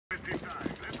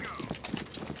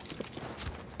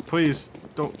Please,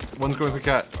 don't. One's going for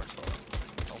cat. Oh,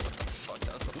 what the fuck?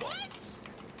 That was what?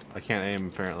 I can't aim,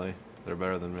 apparently. They're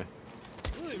better than me.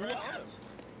 It's literally right out.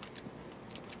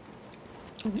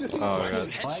 Oh my god.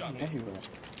 Headshot me.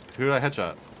 Who did I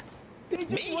headshot? They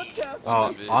just one tap.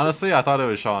 Oh, honestly, I thought it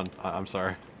was Sean. I'm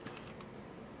sorry.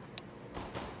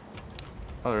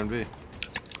 Oh, they're in B.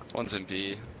 One's in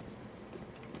B.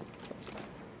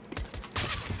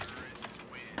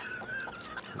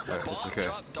 Alright, it's okay.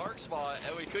 Dropped dark spot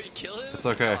and we couldn't kill him? It's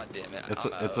okay. God damn it.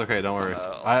 It's okay, don't worry.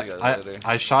 I'll see you guys later.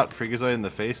 I shot Freakazoid in the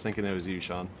face thinking it was you,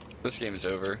 Sean. This game is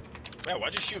over. Yeah,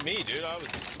 why'd you shoot me, dude? I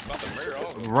was about to murder all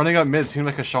of them. Running up mid seemed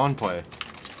like a Sean play.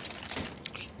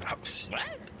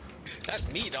 What? That's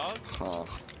me, dog. Huh.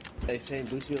 They saying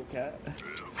Lucio cat.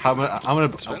 I'm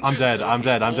dead. I'm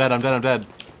dead. I'm dead. I'm dead. I'm dead.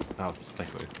 Oh,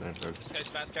 thankfully. There. This guy's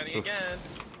fast cutting again.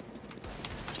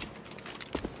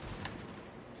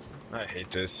 I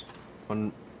hate this.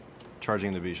 One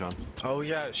charging the B, Sean. Oh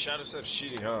yeah, Shadow Step's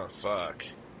cheating, huh? Fuck.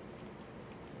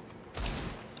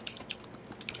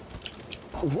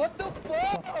 What the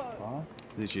fuck?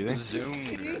 Is he cheating?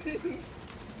 Zoom.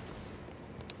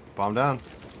 Bomb down.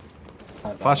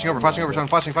 Flashing over, Sean.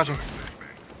 Flashing.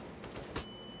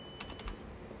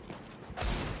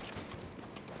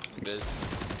 Mid. I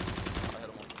hit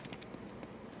him one.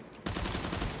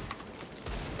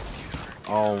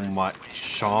 Oh my.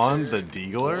 Sean, the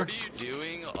Deagler? What are you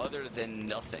doing other than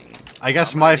nothing? I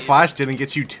guess my flash didn't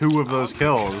get you 2 of those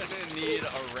kills. I'm gonna need a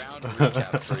round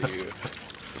recap for you.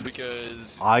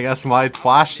 Because I guess my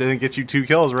flash didn't get you 2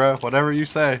 kills, bro. Whatever you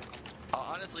say. I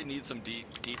honestly need some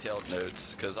detailed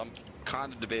notes, because I'm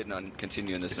kind of debating on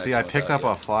continuing this See, next I one picked without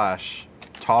up a flash,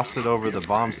 tossed it over the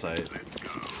bomb site,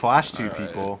 flashed 2 you. Alright.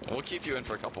 people. We'll keep you in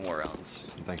for a couple more rounds.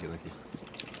 Thank you.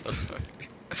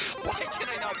 Why can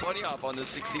I not bunny hop on this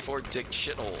 64 dick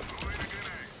shithole?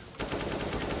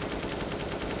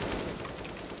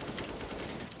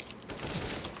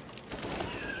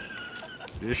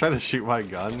 Did you try to shoot my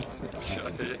gun?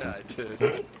 Yeah, I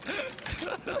did.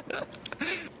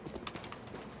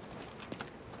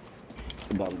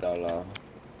 Bomb down low.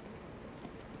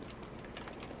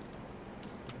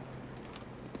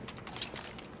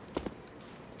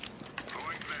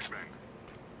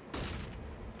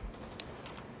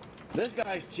 This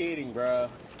guy's cheating, bro.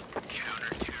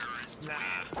 Nah.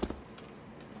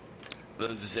 The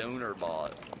zoner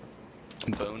bot.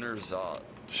 Boner Zot.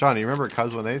 Sean, you remember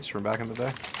Cuz1H from back in the day?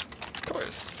 Of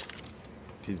course.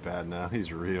 He's bad now.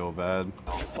 He's real bad.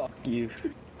 Oh, fuck you.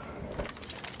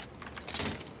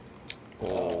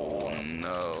 Oh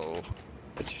no.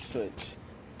 What's your switch?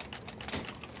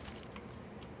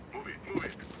 Move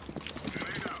it.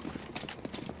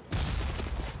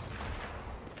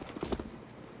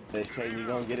 They saying you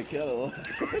gonna get a kill.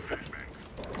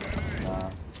 Nah.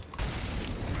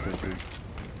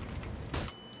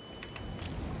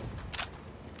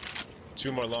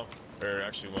 Two more long. Or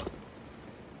actually one.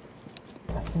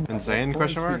 Insane?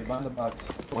 Question mark?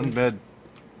 One mid.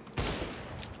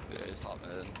 Yeah, he's top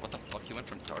mid. What the fuck? He went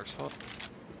from dark spot?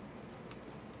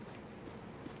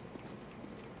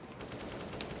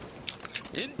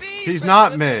 In B! He's not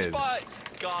That's mid. the spot.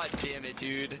 God damn it,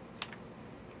 dude.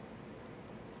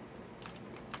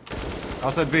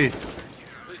 Outside B.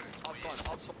 Please,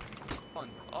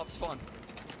 op spawn.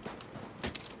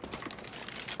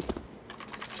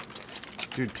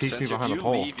 Dude, peeked me Spencer, behind if a you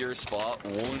pole. leave your spot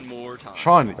one more time.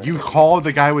 Sean, you called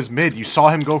the guy was mid. You saw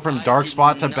him go from dark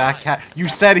spot to back cat. You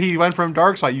said he went from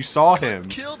dark spot. You saw him.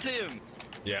 Killed him!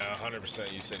 Yeah,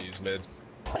 100% you said he's mid.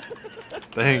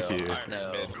 Thank you. Iron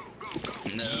No.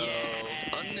 mid. No.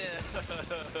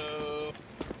 Yes. No.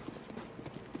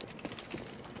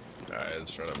 Alright,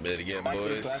 let's run up mid again,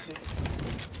 boys. Let's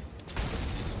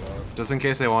see spot. Just in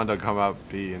case they wanted to come out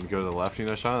B and go to the left, you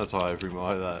know, Sean. That's why I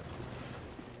remote that.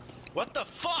 What the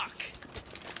fuck?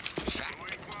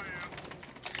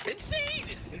 Insane!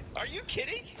 Are you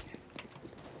kidding?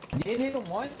 You didn't hit him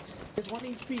once? It's 1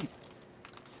 HP.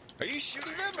 Are you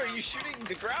shooting them or are you shooting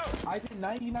the ground? I did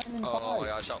 99 and 5. Oh my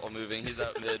gosh, shot while moving. He's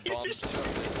out mid. Bombs.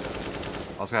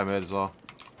 Also got mid as well.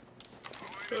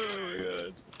 Oh my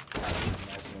god.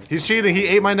 He's cheating. He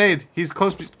ate my nade. He's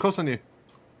close on you.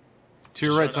 To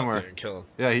your Just right run out somewhere. there and kill him.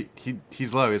 Yeah,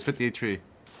 he's low. He has 50 HP.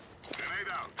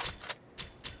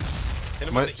 Hit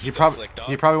him with the He Hiko flick,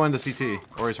 dog. probably went to CT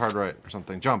or he's hard right or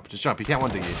something. Jump, just jump. He can't one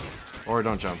ding you, or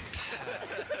don't jump.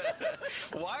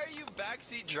 Why are you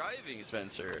backseat driving,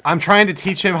 Spencer? I'm trying to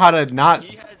teach him how to not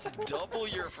He has double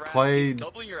your frags. Play- He's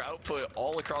double your output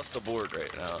all across the board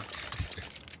right now.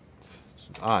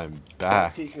 I'm Don't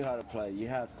back. teach me how to play. You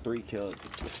have 3 kills,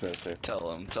 Spencer.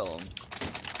 Tell him.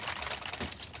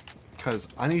 Cause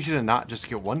I need you to not just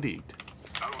get one D'd.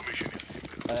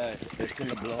 It's in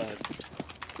the blood.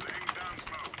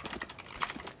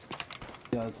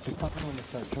 Yeah, just come when they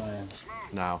start trying.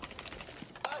 Now.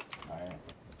 Alright.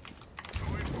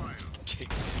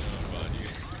 Kicks on you.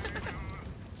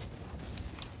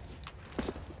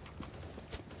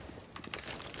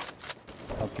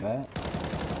 Okay.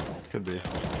 Could be.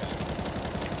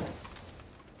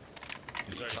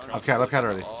 He's already Tunnel's Up cat looking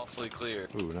already. Awfully clear.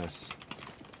 Ooh, nice.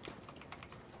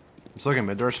 I'm still looking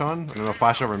mid door, Sean. I'm gonna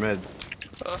flash over mid.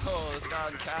 Oh, this guy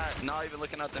on cat, not even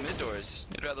looking out the mid doors.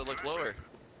 He'd rather look lower.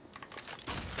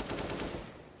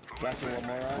 Flashing one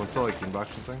more round. What's the like inbox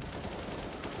thing?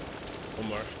 One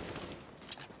more.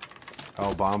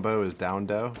 Oh, Bombo is down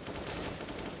dough.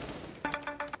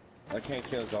 I can't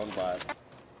kill zone by.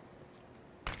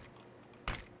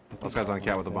 This guy's on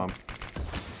cat with a bomb.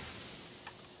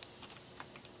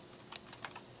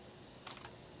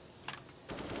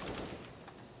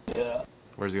 Yeah.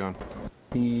 Where's he going?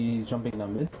 He's jumping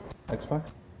down mid.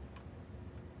 Xbox.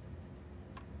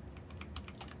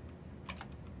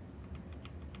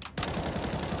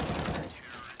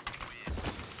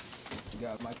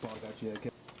 Yeah, my ball got you.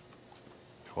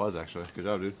 Was actually. Good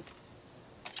job, dude.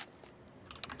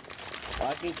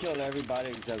 I can kill everybody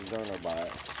except zoner by.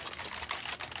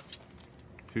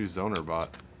 Who's zoner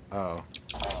bot? Oh.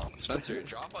 Spencer,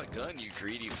 drop a gun, you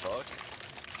greedy fuck.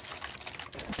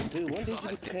 Dude, when did you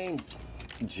become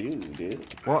Jew, dude?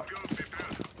 What?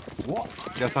 What?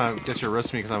 Guess you're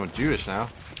roasting me because I'm Jewish now.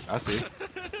 I see.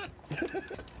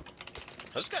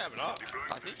 This guy have an op.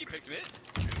 I think you picked mid.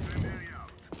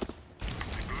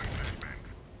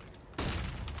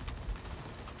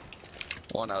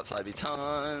 One outside B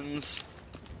tons.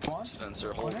 One?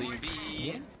 Spencer holding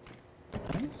B.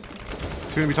 Nice.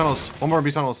 Two in B tunnels. One more in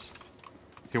B tunnels.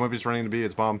 He might be just running to B.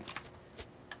 It's bomb.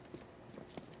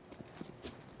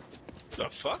 The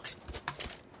fuck?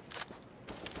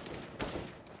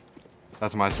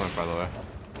 That's my smoke, by the way.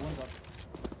 One's up.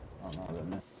 Oh no, that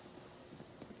man.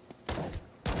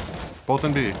 Both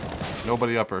in B.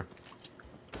 Nobody upper.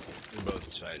 They're both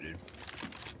inside, dude.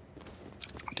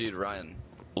 Dude, Ryan,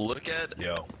 look at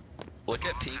Yo.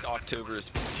 Pink October's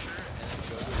picture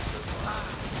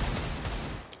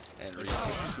and go to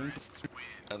his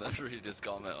profile. And then read his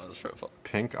comment on his profile.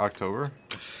 Pink October?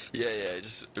 Yeah,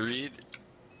 just read.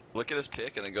 Look at his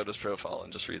pic and then go to his profile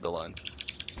and just read the line.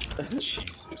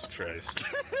 Jesus Christ.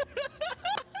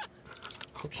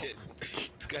 This kid,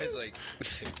 this guy's like,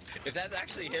 if that's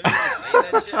actually him saying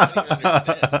that shit, I don't even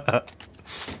understand.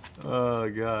 Oh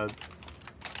god.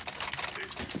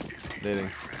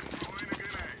 Dating.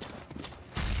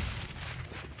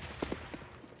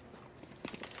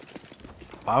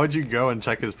 Why would you go and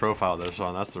check his profile though,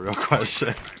 Sean? That's the real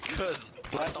question. Because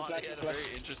I thought Flash, he had a flash.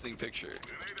 very interesting picture.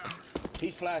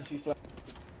 He's flash, he's flash.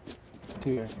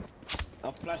 Two here.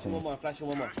 I'm flashing one more, I'm flashing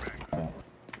one more.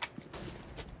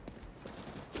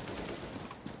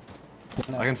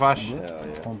 I can flash. Blue? Hell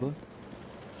yeah. One blue.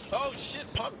 Oh shit,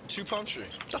 two palm trees.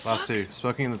 The Last fuck? two.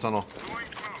 Smoking in the tunnel.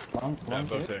 One Yeah,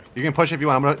 both hit. there. You can push if you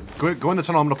want. I'm gonna go in the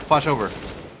tunnel. I'm gonna flash over.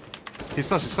 He's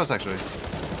close actually.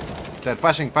 Dead.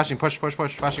 Flashing, push,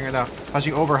 flashing right now.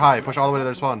 Flashing over high, push all the way to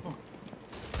their spawn.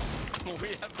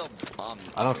 We have the bomb.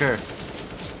 I don't care.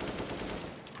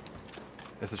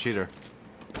 It's a cheater.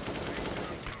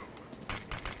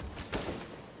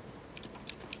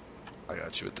 I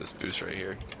got you with this boost right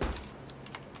here.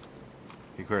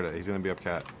 He cleared it. He's gonna be up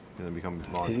cat. He's gonna become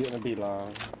long. He's gonna be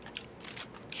long.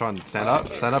 Sean, stand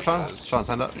up. Stand up, Sean. Sean,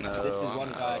 stand up. No, This is I'm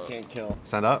one guy I out. can't kill.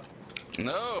 Stand up.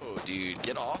 No, dude,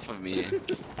 get off of me.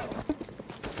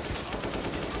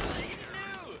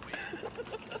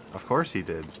 Of course he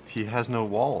did. He has no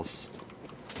walls.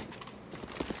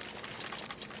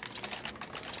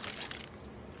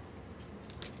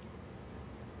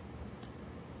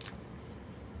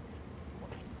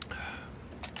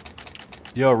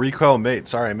 Yo, Recoil mate.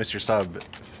 Sorry, I missed your sub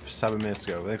 7 minutes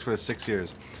ago. Thanks for the 6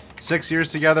 years. 6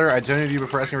 years together. I donated you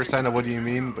before asking for a sign up. What do you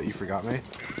mean? But you forgot me.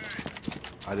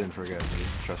 I didn't forget, dude.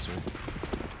 Trust me.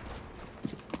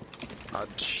 I'm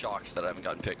shocked that I haven't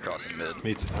gotten picked crossing mid.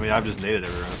 Me too. I mean, I've just naded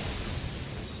every round.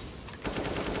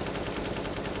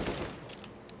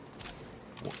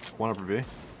 One upper B.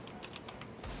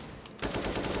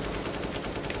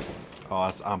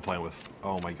 Oh, I'm playing with.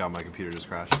 Oh my god, my computer just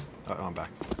crashed. Oh, I'm back.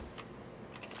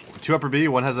 Two upper B.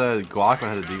 One has a Glock.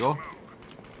 One has a Deagle.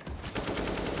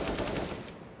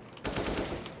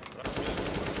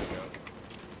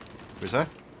 What you say?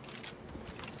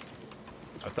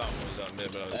 I thought one was on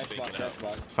mid, but I was faking Xbox, out.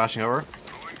 Xbox. Flashing over.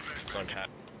 It's on cat.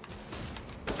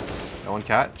 Got one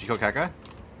cat. Did you kill cat guy?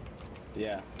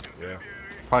 Yeah. Yeah.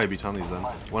 Probably B tunnels then.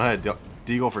 One had a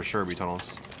Deagle for sure. B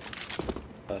tunnels.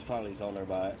 That's probably zoner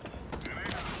bot.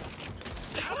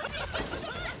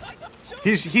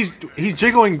 He's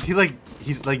jiggling.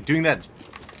 He's like doing that.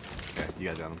 Okay, you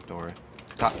guys got him. Don't worry.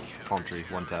 Top palm tree,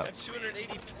 one tap. At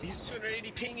 280, he's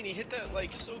 280 ping and he hit that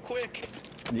like so quick.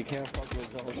 You can't fuck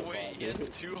with zoner bot. Wait, he has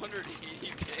dude.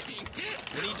 280 ping.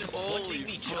 And he just Holy one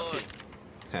me fuck.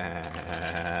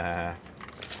 jumping.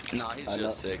 Nah, he's I know-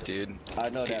 just sick, dude. I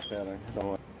know that feeling. Don't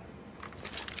worry.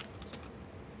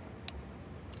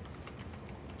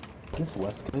 Is this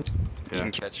West Coast? You Yeah.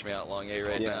 can catch me out long A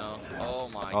right Yeah. now. Oh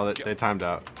my Oh, god. they timed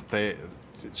out. They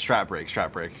strap break. All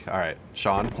right,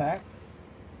 Sean. Attack?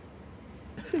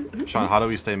 Sean, how do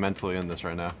we stay mentally in this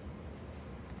right now?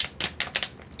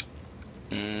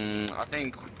 I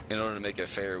think in order to make it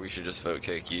fair, we should just vote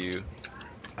kick you.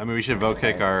 I mean, we should vote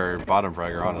kick our bottom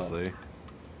fragger, honestly.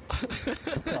 What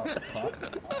the fuck?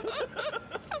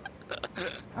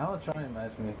 I don't try and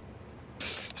match me.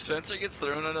 Spencer gets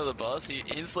thrown under the bus, he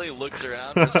instantly looks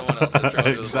around for someone else to throw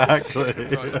under the Exactly.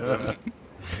 bus.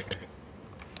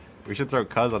 We should throw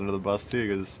Cuz under the bus too,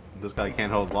 because this guy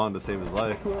can't hold long to save his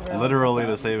life. Literally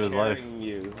to save his life. Carrying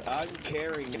you. I'm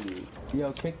carrying you.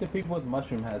 Yo, kick the people with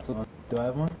mushroom hats on. Do I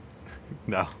have one?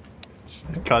 No.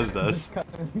 Cuz does.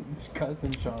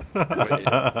 Cousin Sean. Wait, I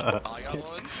got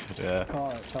one? Yeah.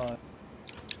 Call it.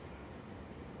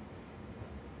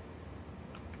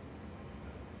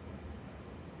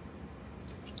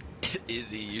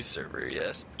 Izzy usurper,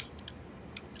 yes.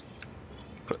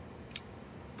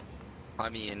 I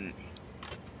mean,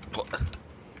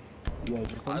 Yo,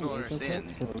 just I let me don't ace real quick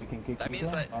understand. So we can kick that you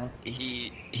means down. that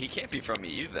he can't be from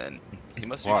EU then. He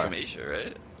must be Why? from Asia,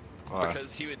 right? Why?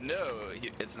 Because he would know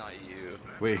it's not you.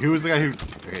 Wait, who was the guy who...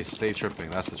 Okay, stay tripping.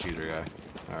 That's the cheater guy.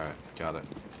 Alright, got it.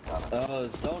 Oh,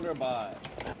 zoner bot.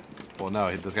 Well,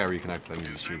 no, this guy reconnected him.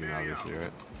 He's cheating, obviously,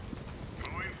 right?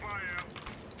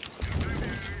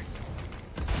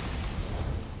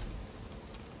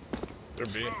 They're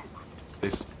B. I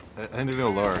think they're gonna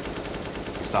lower.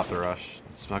 We stopped the rush.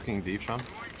 Smoking deep, Sean?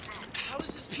 How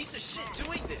is this piece of shit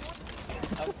doing this?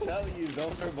 I'm telling you,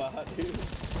 zoner bot, dude.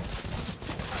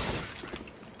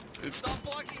 Stop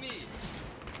blocking me!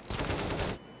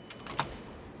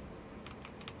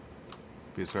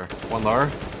 B square. One lower.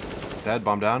 Dead,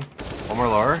 bomb down. One more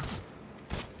lower.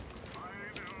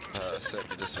 Shit,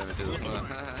 I just went to this one.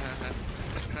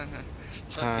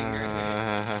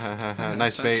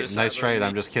 Nice bait, Spencer's nice trade.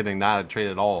 I'm just kidding. Not a trade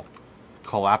at all.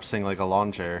 Collapsing like a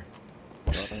lawn chair.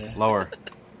 Lower.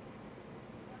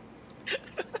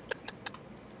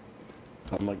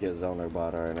 I'm gonna get zoner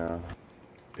bot right now.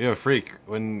 Yo, freak.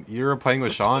 When you were playing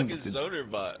with Sean, What the fuck is zoner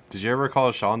bot? did you ever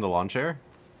call Sean the lawn chair?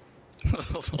 No.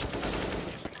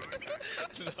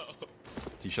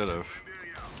 You should have.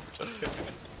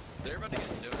 They're about to get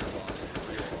zoner bombs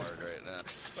real hard right now.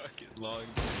 Fucking long.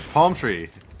 Palm tree.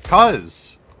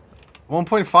 Cuz!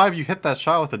 1.5, you hit that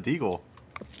shot with a deagle.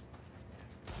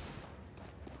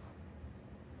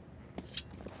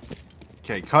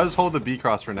 Okay, Cuz hold the B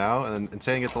cross for now, and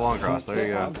saying get the long cross. There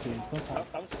you go.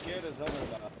 I'm scared of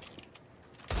zoner bot.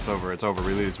 It's over, it's over.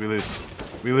 We lose, we lose.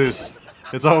 We lose.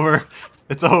 It's over.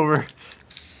 It's over.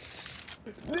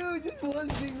 Dude, just one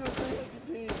single 300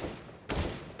 ping.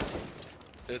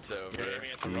 It's over. You're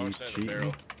aiming at the wrong side of the cheating.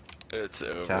 barrel. It's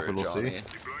over, Capital C. Johnny.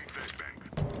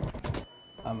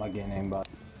 I'm not getting aimbot.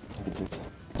 Bitches.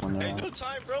 Hey, no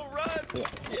time, bro, run! What do you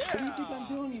think I'm Yeah!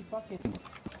 doing, you fucking...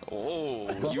 Oh,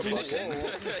 Go you finish fucking it.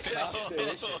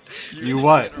 finish it. You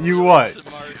what? You what?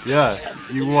 Yeah,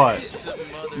 you what?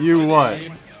 You what? I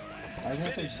was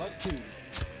gonna say fuck you.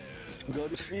 Go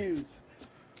defuse.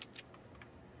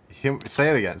 Say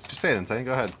it again. Just say it, Insane.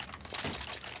 Go ahead.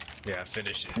 Yeah,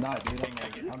 finish it. Nah, dude, I'm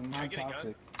Can I not get a gun?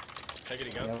 toxic. Can I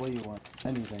get a Yeah, gun? what do you want?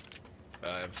 Anything.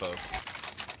 Info.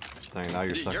 Dang, now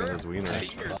you're Dude, sucking your his wiener.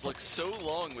 fingers look so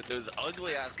long with those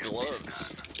ugly ass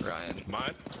gloves, Ryan.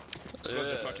 Mine? These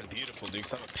gloves are Yeah. fucking beautiful, dude.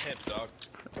 'Cause I'm a pimp, dog.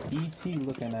 E.T.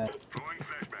 looking at...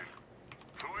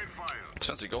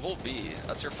 Spencer, go hold B.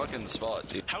 That's your fucking spot,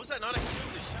 dude. How is that not a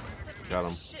kill? The shotgun's that piece Got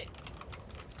of him. shit.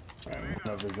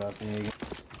 Never dropping you again.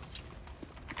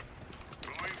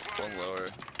 One lower.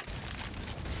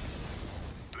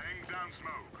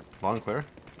 Long clear.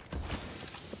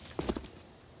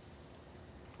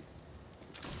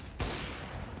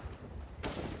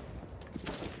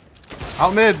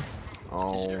 Out mid.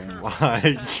 Oh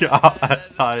my god,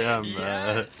 I am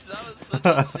mad. Yes, that was such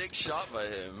a sick shot by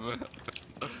him.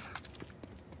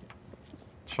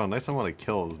 Sean, nice amount of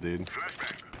kills, dude.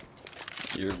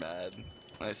 You're mad.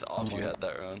 Nice off you had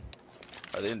that run.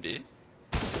 Are they in B?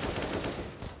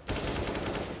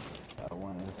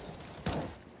 One is...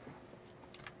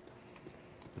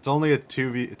 It's only a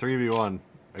 3v1.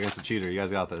 against a cheater. You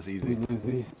guys got this. Easy. We lose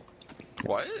these.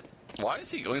 Why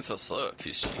is he going so slow if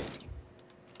he's cheating?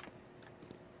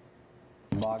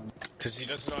 Because he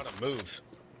doesn't know how to move.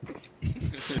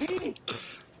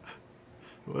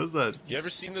 What is that? You ever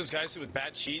seen those guys with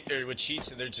bad with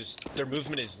cheats and they're just their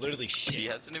movement is literally shit? He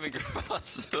hasn't even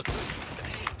crossed.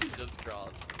 He just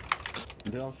crossed.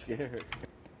 Dude, I'm scared.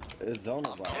 It's zone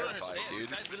I'm I don't terrified, understand. dude. This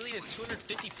guy literally has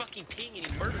 250 fucking ping and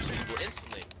he murders people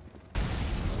instantly.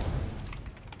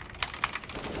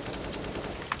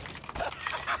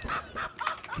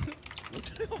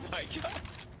 Oh my god.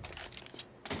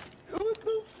 What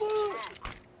the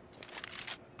fuck?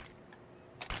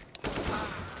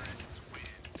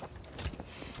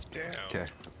 Damn. Okay.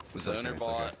 Zoner it's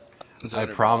bot. I Zoner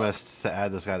bot. promised to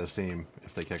add this guy to Steam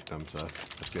if they kicked him, so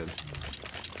that's good.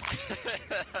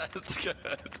 That's good.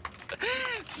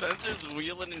 Spencer's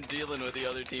wheeling and dealing with the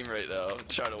other team right now,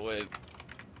 trying to win.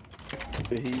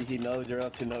 He knows you're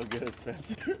up to no good,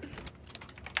 Spencer.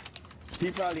 He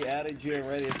probably added you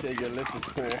already and said your list is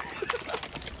full.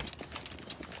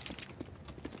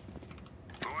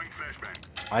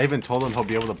 I even told him he'll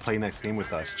be able to play next game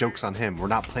with us. Joke's on him. We're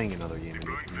not playing another game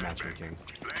in matchmaking.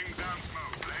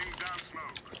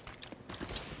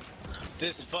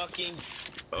 This fucking.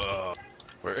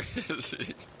 Where is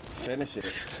he? Finish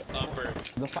it. Upper.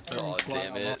 Oh,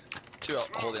 damn it. Two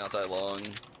holding outside long.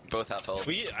 Both half health.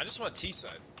 I just want T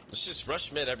side. Let's just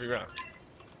rush mid every round.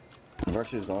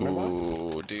 Versus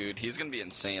Zonerbot? Ooh, dude, he's gonna be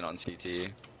insane on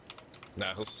CT.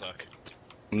 Nah, he'll suck.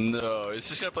 No, he's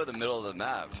just gonna play the middle of the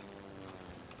map.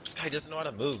 This guy doesn't know how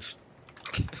to move.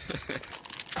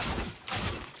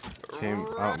 Came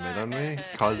out mid on me.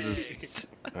 Cause this.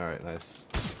 Alright, nice.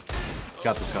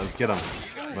 Got this, cuz. Get him.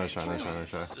 Nice try, nice try, nice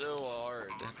try. So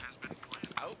hard.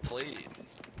 Outplayed.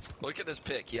 Look at this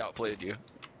pick, he outplayed you.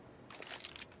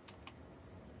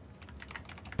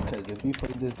 Because if you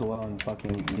played this well in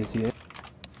fucking ESEA,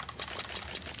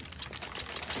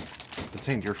 It's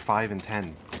saying you're 5 and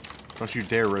 10. Don't you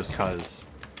dare roast cuz.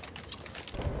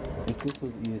 if this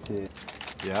was ESEA,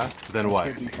 Yeah? Then what?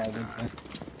 I'd be 5 and 10.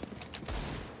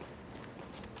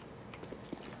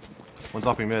 One's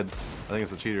upping mid. I think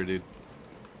it's a cheater, dude.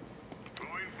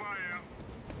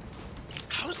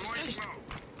 How is this guy?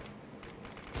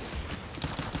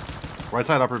 Right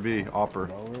side upper B, upper.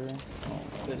 Lower.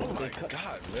 It's, Oh my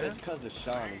god, man. It's cause of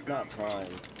Sean, he's not prime.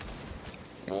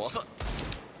 What?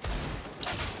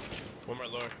 One more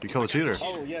lower. You kill the cheater.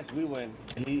 Oh yes, we win.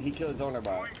 He killed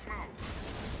Zonerbot.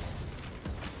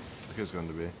 Look who's going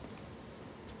to be.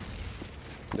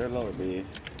 They're lower B.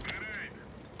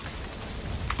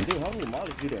 Dude, how many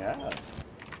mollies do they have?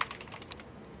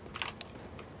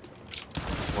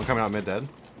 One coming out mid dead.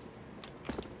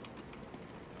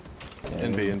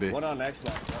 In B, in B. One on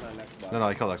Xbox, one on Xbox. No,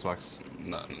 I killed Xbox.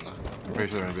 No. I'm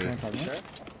pretty sure they're in B. You sure?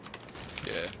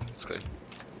 Yeah, it's clear.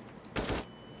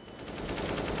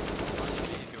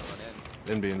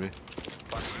 In B, in B.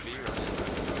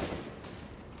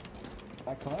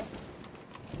 Back left.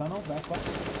 Tunnel, back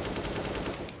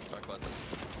left. Back button.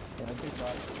 Yeah, big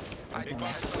box. Big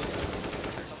box.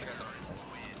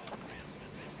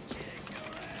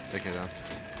 Take it down.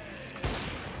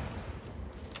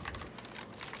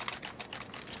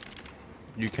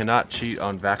 You cannot cheat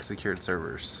on VAC secured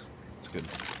servers. It's good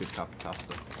copy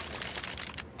pasta.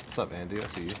 What's up, Andy? I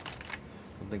see you.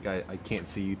 I think I can't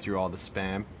see you through all the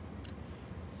spam.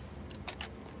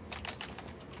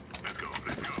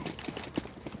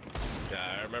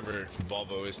 Yeah, I remember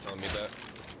Volvo always telling me that.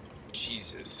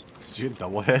 Jesus. Did you get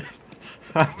double hit?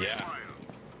 Yeah.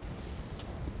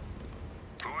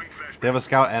 They have a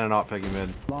scout and an op picking mid.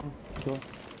 Long, door.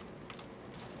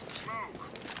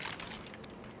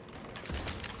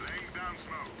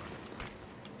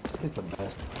 This is the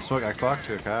best. Smoke Xbox,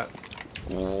 here, cat.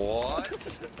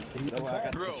 What? No, I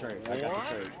got Bro, the trade. I got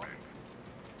the trade.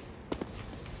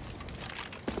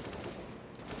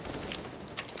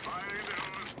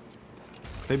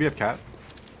 They be up cat.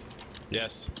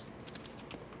 Yes.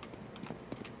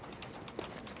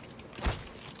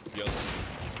 Yo.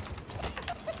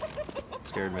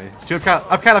 Scared me. Shoot cat,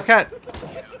 up cat, up cat.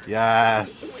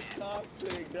 Yes.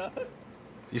 Toxic, dog.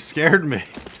 You scared me.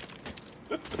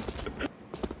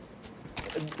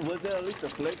 Was that at least a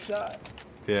flick shot?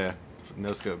 Yeah.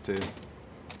 No scope too.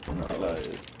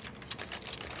 Nice.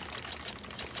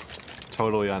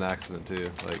 Totally on accident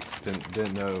too. Like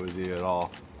didn't know it was you at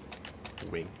all.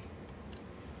 Wink.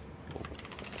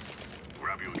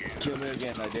 Kill me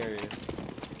again, I dare you.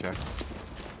 Okay.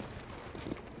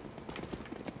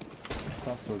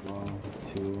 Crossroad long,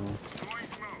 2.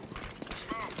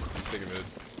 Take a mid.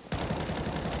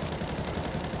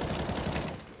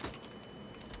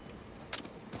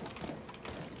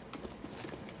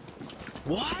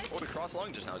 What? Oh, we crossed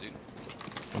long just now, dude.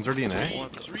 One's already in A.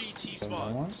 Three T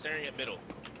spawn, staring at middle.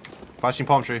 Flashing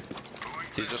palm tree.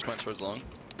 He just went towards long.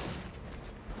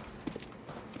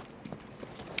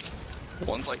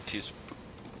 One's like T.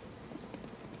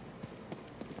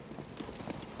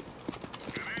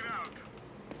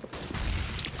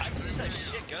 I can use that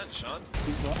shit gun, Sean.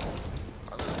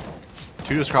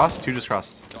 Two just crossed. Two just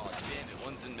crossed. God damn it,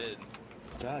 one's in mid.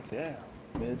 God damn.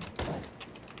 Mid.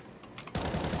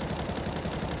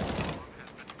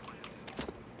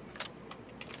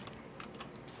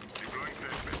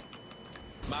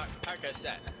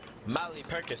 Percocet. Molly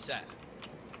Percocet.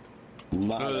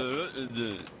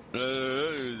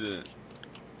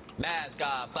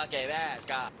 Mascot, bucket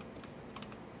mascot.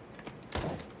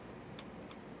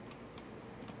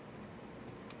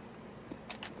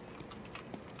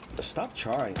 Stop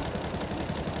trying.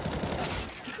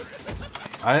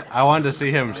 I wanted to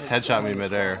see him headshot me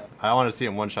midair. I want to see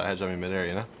him one shot headshot me midair.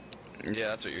 You know? Yeah,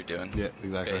 that's what you're doing. Yeah,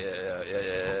 exactly. Yeah.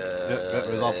 Yep,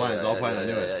 it was all planned. It was all planned. I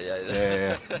knew it.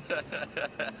 Yeah.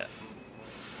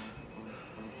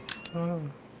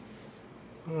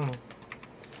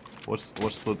 What's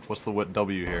the what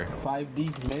W here? 5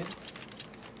 deep mid.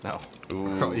 No.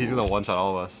 Ooh. He's gonna one shot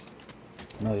all of us.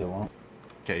 No, you won't.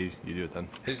 Okay, you do it then.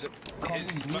 His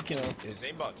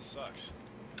aimbot sucks.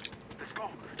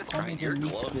 Brian, your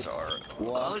gloves are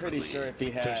Well, I'm ugly. pretty sure if he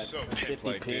They're had so 50 pimp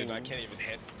like, ping, dude. I can't even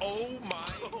hit. Oh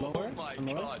my. Oh my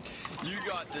god. You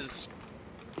got this.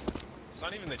 It's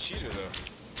not even the cheater though.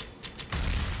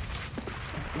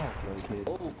 Okay, kid.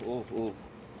 oh.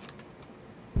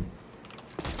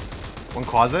 One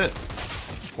closet.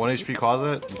 1 HP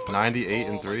closet. 98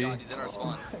 and Oh 3. my god, he's in our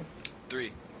spawn.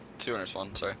 3. 2 in our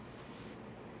spawn, sorry.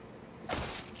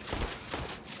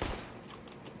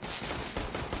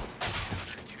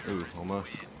 Ooh,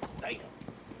 almost. Damn.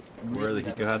 Where are the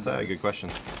Hiko hats at? Good question.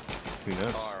 Who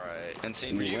knows? Alright. And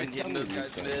Saint, were We you even went hitting those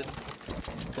guys some, mid?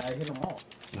 I hit them all.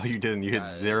 No, you didn't. You hit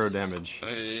Guys, 0 damage. I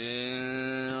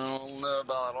don't know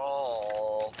about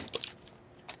all.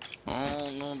 I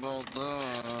don't know about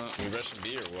that. Can we rush and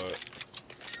B or what?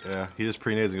 Yeah, he just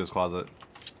pre-nades in his closet.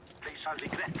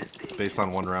 Based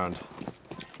on 1 round.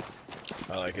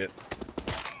 I like it.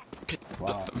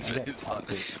 Wow. I get Based on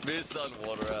toxic.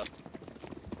 1 round.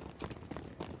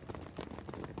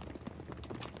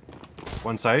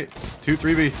 1 sight. 2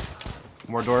 3B.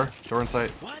 More door. Door in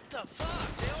sight. What the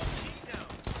fuck? They all cheat now.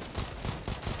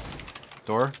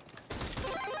 Door.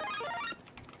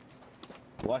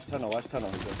 Watch tunnel. Two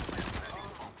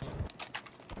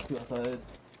outside.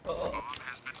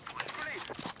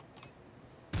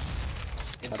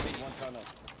 Insane. One tunnel.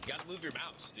 You gotta move your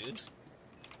mouse, dude.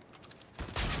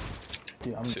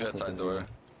 Dude, I'm 2 outside door.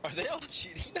 Are they all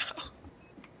cheating now?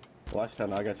 Watch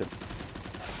tunnel. I got you.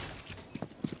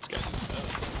 This guy just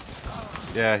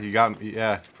knows. Yeah, you got me.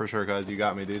 Yeah, for sure, guys. You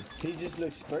got me, dude. He just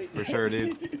looks straight. For sure,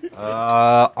 dude.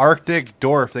 Arctic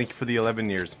Dwarf. Thank you for the 11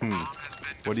 years.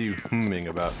 What are you hmming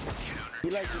about? He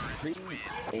like just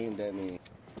aimed at me.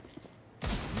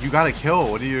 You got a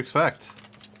kill. What do you expect?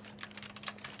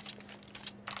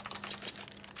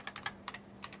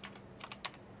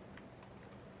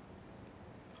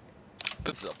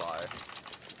 This is a buy.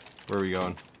 Where are we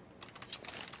going?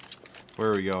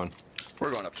 Where are we going?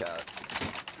 We're going up cat.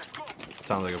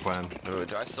 Sounds like a plan. Ooh,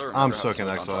 do I still remember I'm how stuck in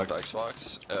to smoke on top of Xbox.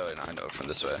 Xbox? Oh, no, I know it from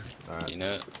this way. Alright. You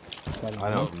know it? I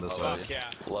know from this way. Fuck yeah.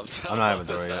 Love to. I'm not even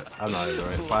doing it. I'm not even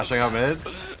doing it. Flashing out mid.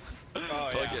 Oh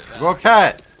Fuck yeah. it, man. Go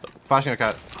cat! Flashing a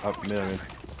cat. Up mid, I mean.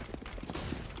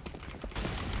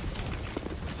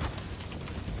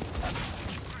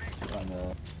 On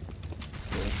the...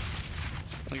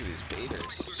 Look at these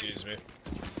baiters. Excuse me.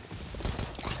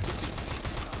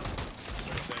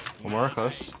 One more,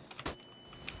 close.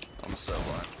 I'm so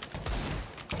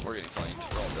blind. We're getting flanked.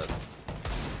 We're all dead.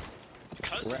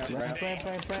 Cuz is Ramp.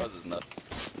 insane. Buzz is nuts.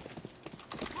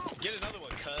 Get another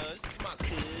one, cuz. Come on,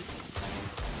 cuz.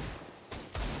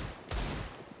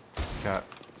 Cat.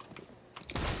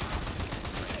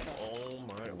 Oh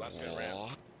my, last guy ran.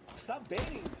 Stop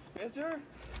baiting, Spencer.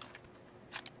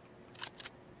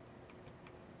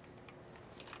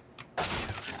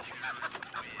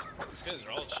 These guys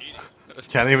are all cheating.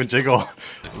 Can't even jiggle.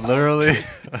 literally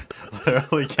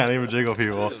can't even jiggle,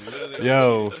 people. This is literally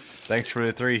Yo, thanks for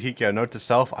the 3 Hiko. Note to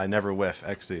self: I never whiff.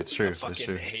 XC, it's true. I It's fucking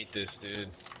true. hate this, dude.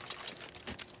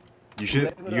 You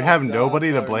should. Blame it You on have Sean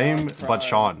nobody to for blame not but trying.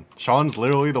 Sean. Sean's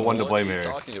literally the one to blame What are you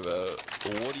here. talking about?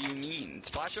 What do you mean?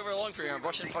 Flash over long for you. I'm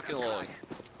rushing fucking long.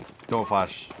 Don't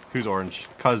flash. Who's orange?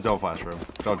 Cuz don't flash for him.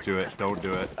 Don't do it. Don't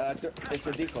do it. It's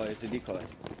a decoy. It's a decoy.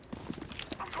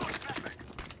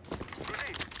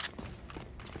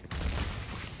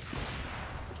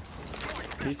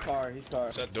 He's car.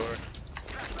 Set door.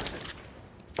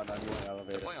 I'm not going They're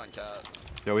elevator. playing on cat.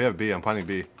 Yo, we have B. I'm planning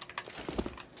B.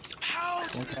 How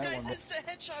did this Okay, guy one insta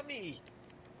headshot me?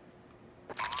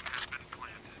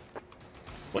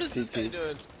 What is this guy CT.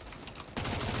 doing?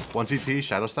 1 CT,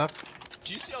 shadow step.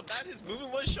 Do you see how bad his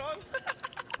movement was, Sean?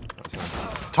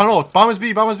 Tunnel! Bomb is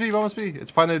B, bomb is B, bomb is B.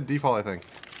 It's planted default, I think.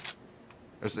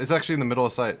 It's actually in the middle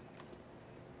of sight.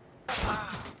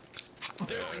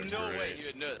 There's no way you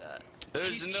would know that. There's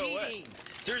He's no cheating. way.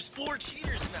 There's 4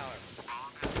 cheaters now.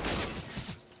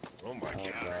 Oh my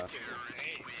god, God. this is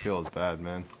insane. Feels bad,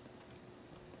 man.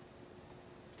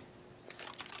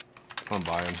 I'm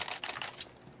buying.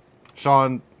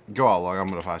 Sean, go out long. I'm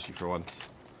gonna flash you for once.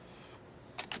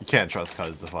 You can't trust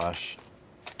Cuz to flash.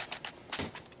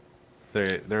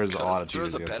 There's a lot of There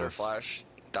was cheaters a against better us. flash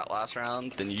that last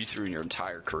round than you threw in your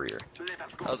entire career.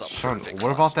 That was a Sean, perfect what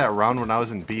flash. about that round when I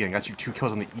was in B and got you 2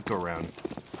 kills on the eco round?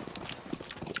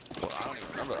 Well, I don't even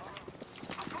remember that.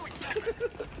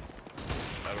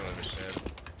 I don't understand.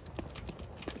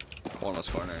 One was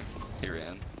corner. He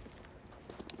ran.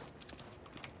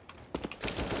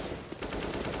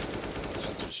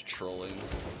 Spencer's trolling.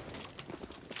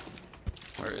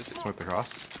 Where is he? Smoke the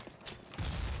cross.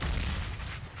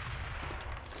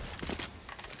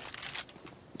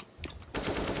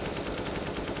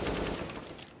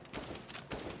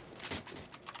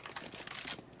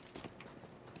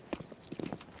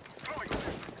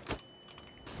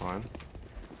 Fine.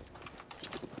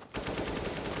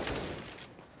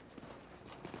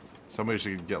 Somebody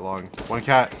should get long. One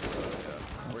cat.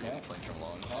 We're getting flanked from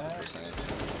long, 100%.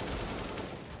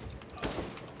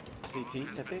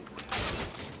 CT, I think.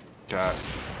 Cat.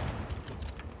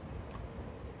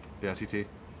 Yeah, CT.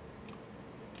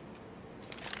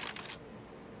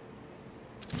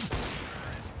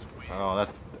 Oh,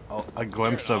 that's a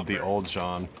glimpse of the old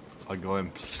Sean. A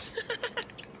glimpse.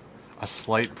 A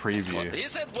slight preview. He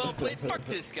said well played, fuck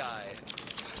this guy.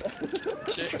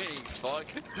 Jay, fuck.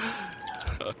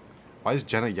 Why is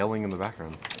Jenna yelling in the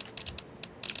background?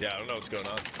 Yeah, I don't know what's going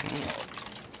on.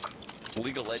 Oh.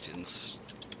 League of Legends.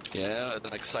 Yeah, it's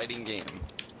an exciting game.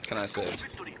 What can I say?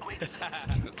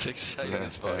 It's exciting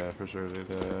as fuck. Yeah, for sure,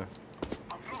 dude.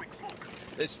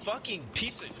 This fucking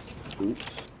piece of...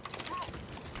 Oops.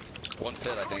 One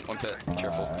pit, I think. One pit.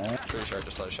 Careful. Alright. Pretty sure I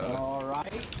just let a shot.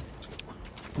 Alright.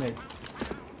 Mid.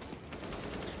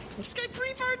 This guy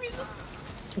pre-fired me so...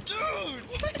 Dude,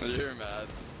 what? You're mad.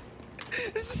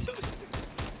 This is so stupid.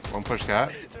 One push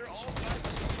cat. They're all back to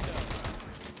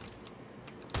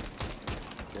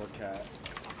Kill cat.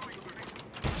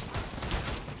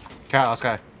 Cat, last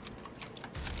guy.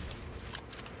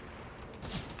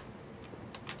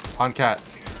 On cat.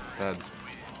 Dead.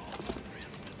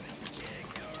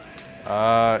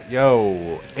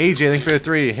 Yo. AJ, thank you for the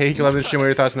 3. Hey, Hiko 11 stream, what are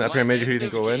your thoughts on the upcoming major? Who do you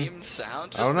think will win? I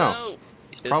don't know.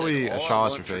 Probably a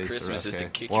shot your face or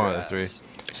SK. One of the 3.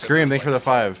 Scream, thank you for the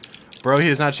 5. Bro, he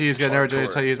does not cheat. He's got never did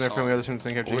tell you he's my friend. We other students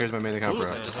think after here's my main account, bro.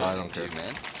 I don't care.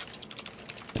 Man.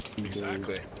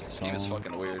 Exactly. This game is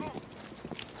fucking weird.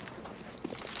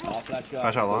 I'll flash out.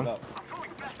 Flash out long.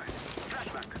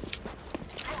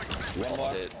 One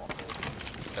more. Hit.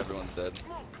 Everyone's dead.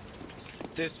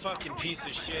 This fucking piece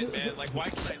of shit, man. Like, why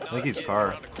can I not think he's get car.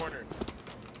 around a corner?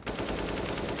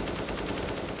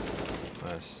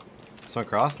 Nice. Smoke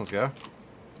cross, let's go.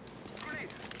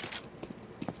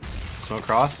 Smoke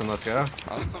cross and let's go.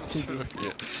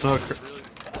 Yeah. Smoke.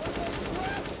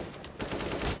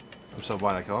 I'm so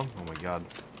blind I kill him. Oh my god.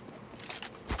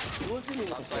 Look at me with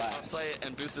the Top flash. site,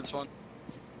 and boosted spawn.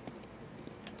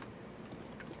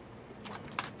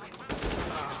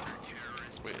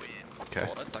 Wait, Okay.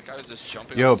 what? That guy was just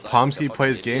jumping. Yo, on the side like a Pomsky fucking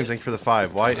plays idiot. games. Thank you for the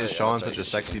 5. Why Yeah, is yeah, Sean that's such a right.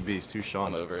 sexy beast? Who's I'm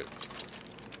Sean? over it.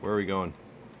 Where are we going?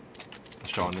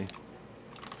 Shawnee.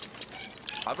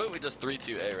 I bet we just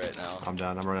 3-2-A right now. I'm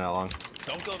down. I'm running out long.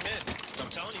 Don't go mid. I'm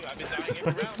telling you, I've been dying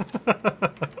every round.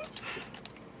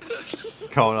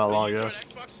 Calling out long, You throw yeah. an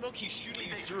Xbox smoke, he's shooting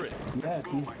you through it. Yes,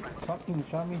 he fucking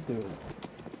shot me through it.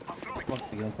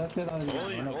 Fuck again. Test it on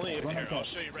Only if run here, up I'll top.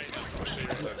 show you right now. I'll show you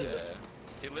right now. Yeah.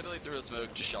 He literally threw a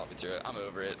smoke, just shot me through it. I'm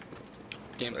over it.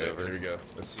 Game's Wait, over. here we go.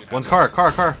 Let's see. One's car. Car.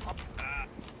 I'm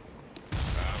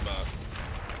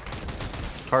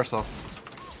Car still.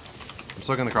 I'm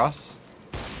soaking the cross.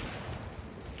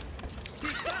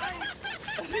 These guys!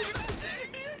 See what I'm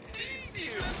saying? See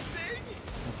what I'm saying?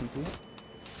 What's he do?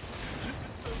 This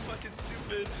is so fucking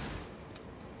stupid.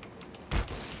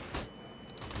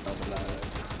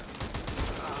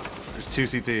 There's 2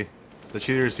 CT. The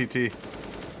cheater is CT.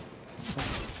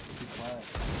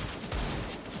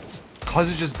 Cause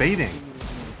it's just baiting.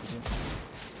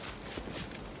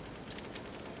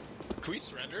 Can we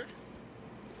surrender?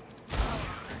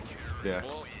 Yeah.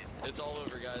 Well, it's all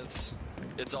over, guys.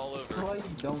 It's all That's over. why you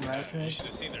don't match me. You should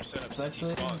have seen their setup CT Especially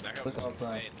spawn. That guy was without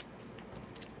Brian. insane.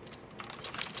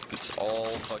 It's all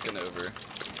fucking over.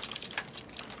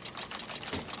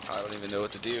 I don't even know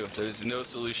what to do. There's no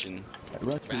solution.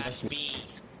 Rush me, Rash rush me. B.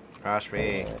 Gosh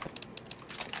me.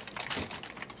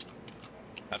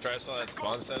 After I saw that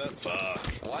spawn setup, fuck.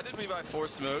 Why did we buy 4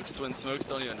 smokes when smokes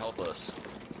don't even help us?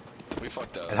 We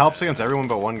fucked up. It helps against everyone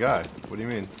but one guy. What do you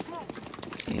mean?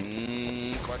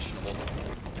 Questionable.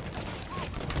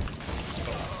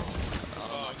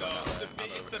 Oh no,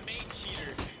 it's the main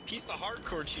cheater. He's the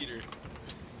hardcore cheater.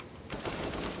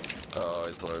 Oh,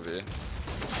 he's the Lurby.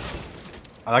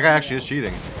 Oh, that guy actually is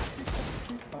cheating.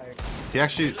 Fire. He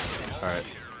actually. Alright.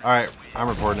 Alright, I'm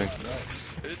reporting.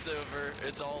 It's over.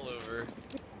 It's all over.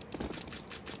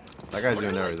 That guy's What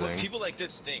doing do, everything. what people like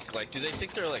this think? Like, do they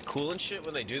think they're like cool and shit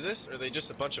when they do this, or are they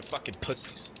just a bunch of fucking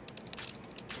pussies?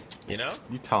 You know?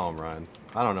 You tell him, Ryan.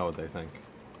 I don't know what they think.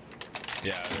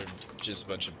 Yeah, they're just a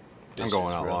bunch of. I'm bitches,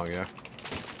 going out bro. long, yeah.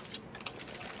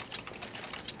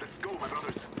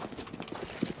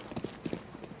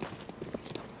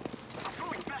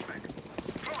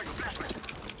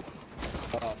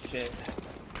 Oh shit.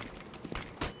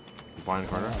 Blind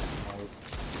corner.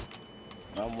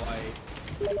 I'm white.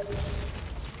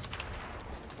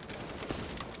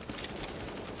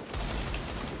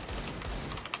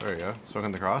 There you go.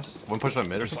 Smoking the cross. One push on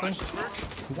mid or something? Flashes work?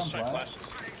 He's Let's on try black.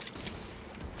 flashes.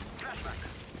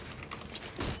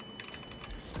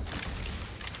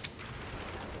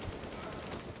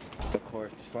 Of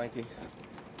course, flanking.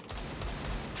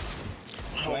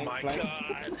 Oh Flank, my flank.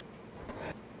 god.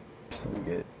 So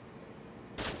good.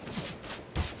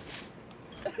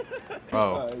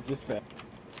 Oh. Just fast.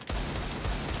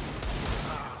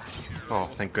 Oh,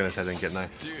 thank goodness I didn't get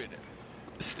knifed. Dude,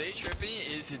 stay tripping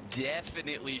is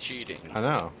definitely cheating. I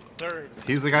know. They're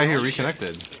He's the guy who Holy shit.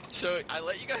 reconnected. So I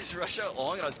let you guys rush out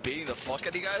long and I was baiting the fuck out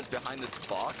of you guys behind this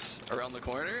box around the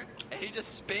corner, and he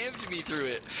just spammed me through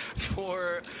it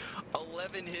for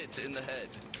 11 hits in the head.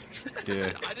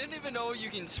 Yeah. I didn't even know you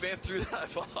can spam through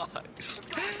that box.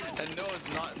 And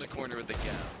Noah's not in the corner with the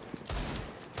gap.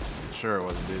 Sure it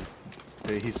wasn't, dude.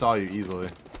 Hey, he saw you easily.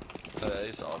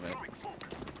 He saw me.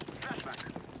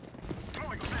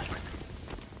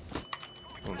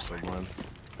 I'm so blind.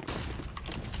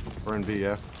 We're in B,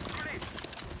 yeah.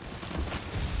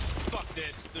 fuck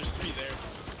this. There's 3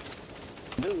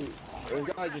 there. Dude,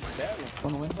 this guy just stabbed me.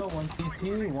 One window, one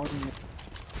CT,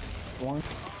 one.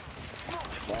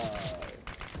 Side.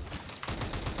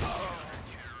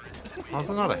 How's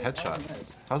that not a headshot?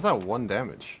 How's that 1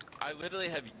 damage? I literally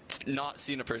have not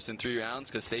seen a person 3 rounds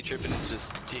because Stay Trippin' is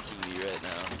just dicking me right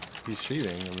now. He's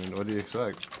cheating. I mean, what do you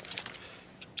expect?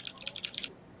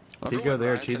 Remember Hiko, when they're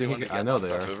Ryan said he cheating. wanted to I get know that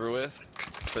they stuff are. over with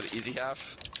for the easy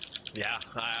half. Yeah,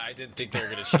 I didn't think they were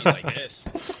gonna cheat like this.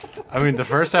 I mean, the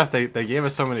first half they gave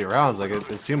us so many rounds, like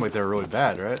it seemed like they were really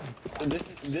bad, right?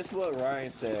 This is what Ryan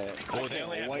said. Well, I they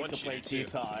only can't had wait one to play cheater, too.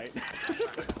 T-side.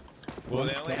 Well,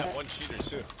 they only have 1 cheater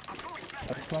too.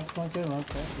 Smoke it,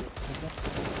 okay.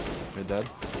 Mid dead.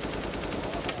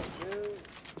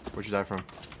 Where'd you die from?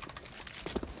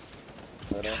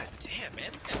 God damn,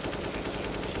 man, this guy fucking cheats me.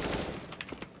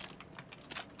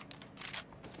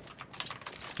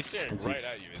 He's staring right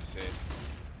at you, insane.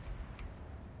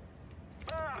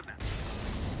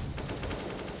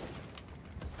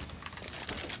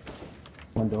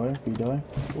 One door, B door.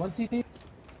 One CT.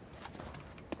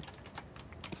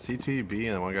 CT, B,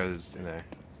 and then one guy's in there.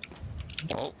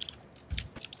 Well,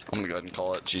 I'm gonna go ahead and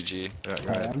call it GG. Yeah, go Alright,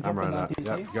 ahead. I'm running on out. PC.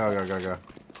 Yep, go.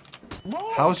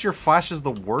 No! How's your flashes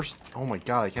the worst? Oh my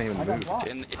god, I can't even I got move. blocked.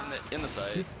 In the site,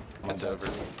 Shit. it's over.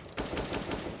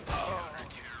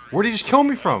 Where did he just kill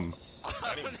me from? I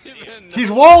didn't even see it. He's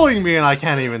walling me and I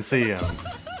can't even see him.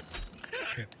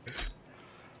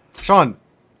 Sean,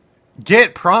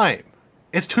 get Prime.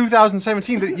 It's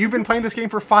 2017. You've been playing this game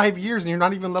for 5 years and you're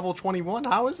not even level 21.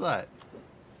 How is that?